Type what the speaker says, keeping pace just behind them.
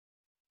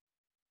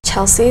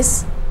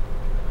Chelsea's?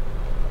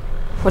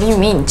 What do you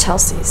mean,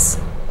 Chelsea's?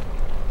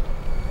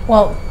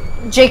 Well,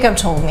 Jacob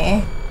told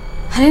me.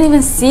 I didn't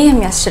even see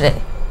him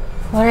yesterday.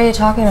 What are you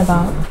talking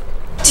about?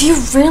 Do you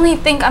really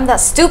think I'm that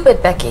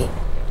stupid, Becky?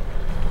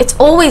 It's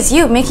always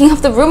you making up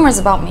the rumors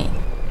about me.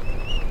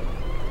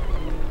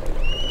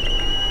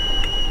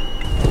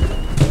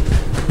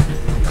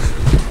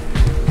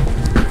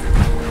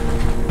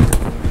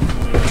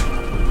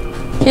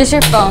 Here's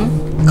your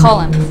phone.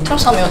 Call him. Don't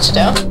tell me what to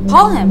do.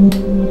 Call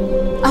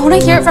him. I want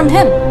to hear it from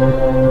him.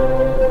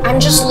 I'm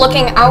just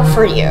looking out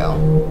for you.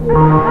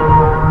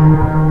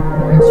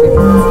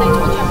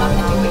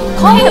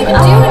 Call him. Do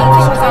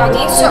anything without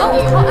me, so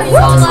you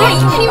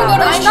can't even go to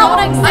the That's not what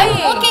I'm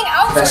saying. I'm looking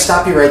out for Can I you.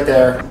 stop you right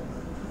there?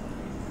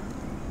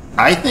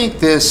 I think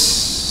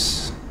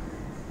this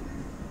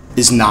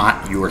is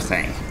not your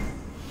thing.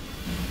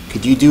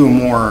 Could you do a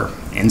more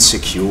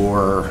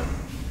insecure,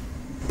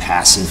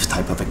 passive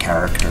type of a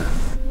character?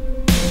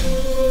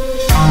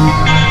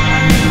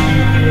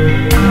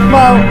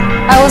 Well,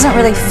 I wasn't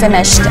really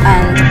finished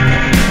and...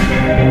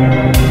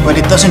 But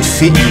it doesn't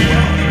fit you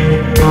well.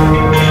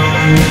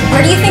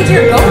 Where do you think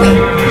you're going?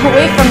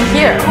 away from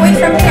here. Away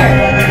from here.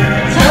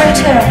 Where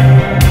to?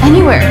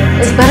 Anywhere.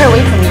 It's better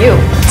away from you.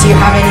 Do you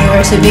have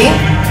anywhere to be?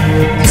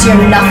 Because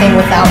you're nothing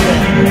without me.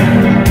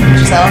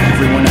 Giselle?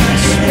 Everyone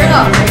else. You're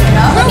not breaking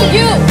up. No,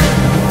 you!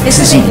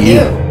 This isn't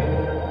you.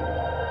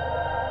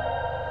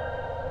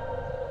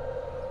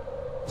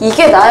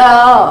 이게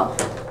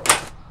나야.